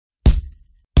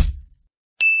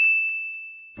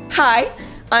Hi,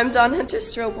 I'm Dawn Hunter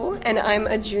Strobel, and I'm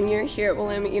a junior here at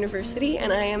Willamette University,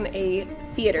 and I am a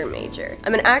theater major.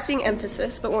 I'm an acting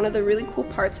emphasis, but one of the really cool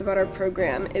parts about our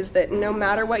program is that no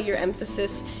matter what your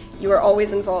emphasis, you are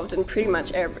always involved in pretty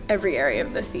much every area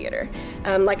of the theater.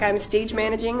 Like I'm stage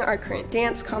managing our current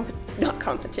dance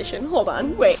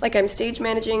Like I'm stage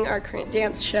managing our current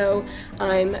dance show.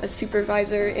 I'm a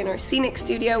supervisor in our scenic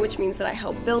studio, which means that I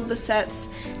help build the sets.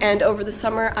 And over the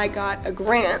summer, I got a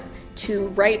grant to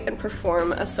write and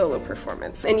perform a solo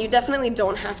performance. And you definitely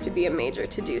don't have to be a major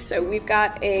to do so. We've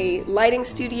got a lighting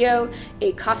studio,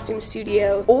 a costume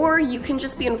studio, or you can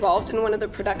just be involved in one of the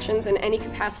productions in any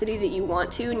capacity that you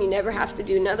want to, and you never have to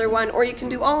do another one, or you can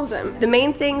do all of them. The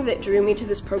main thing that drew me to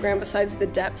this program, besides the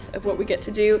depth of what we get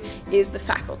to do, is the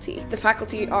faculty. The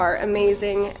faculty are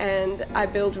amazing, and I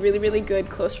build really, really good,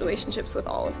 close relationships with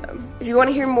all of them. If you want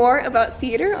to hear more about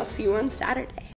theater, I'll see you on Saturday.